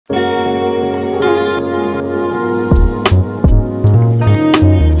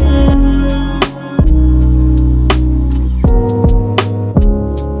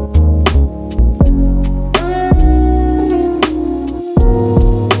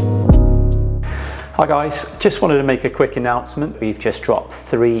Hi guys, just wanted to make a quick announcement. We've just dropped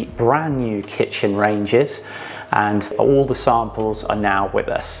 3 brand new kitchen ranges and all the samples are now with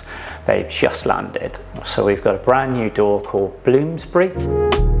us. They've just landed. So we've got a brand new door called Bloomsbury,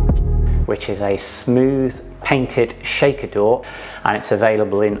 which is a smooth painted shaker door, and it's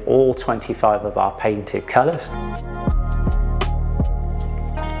available in all 25 of our painted colours.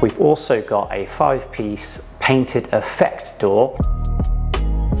 We've also got a 5-piece painted effect door.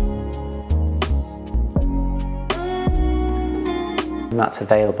 And that's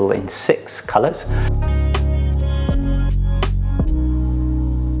available in 6 colours.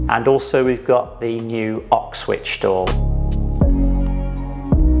 And also we've got the new Oxwich door,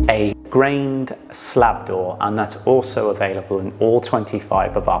 a grained slab door, and that's also available in all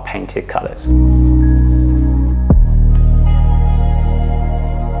 25 of our painted colours.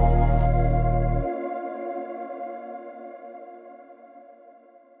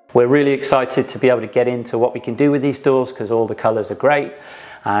 We're really excited to be able to get into what we can do with these doors because all the colours are great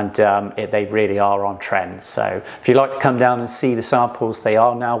and they really are on trend. So if you'd like to come down and see the samples, they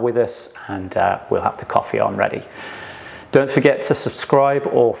are now with us, and we'll have the coffee on ready. Don't forget to subscribe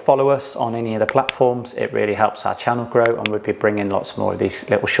or follow us on any of the platforms. It really helps our channel grow, and we'll be bringing lots more of these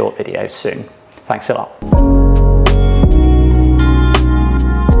little short videos soon. Thanks a lot.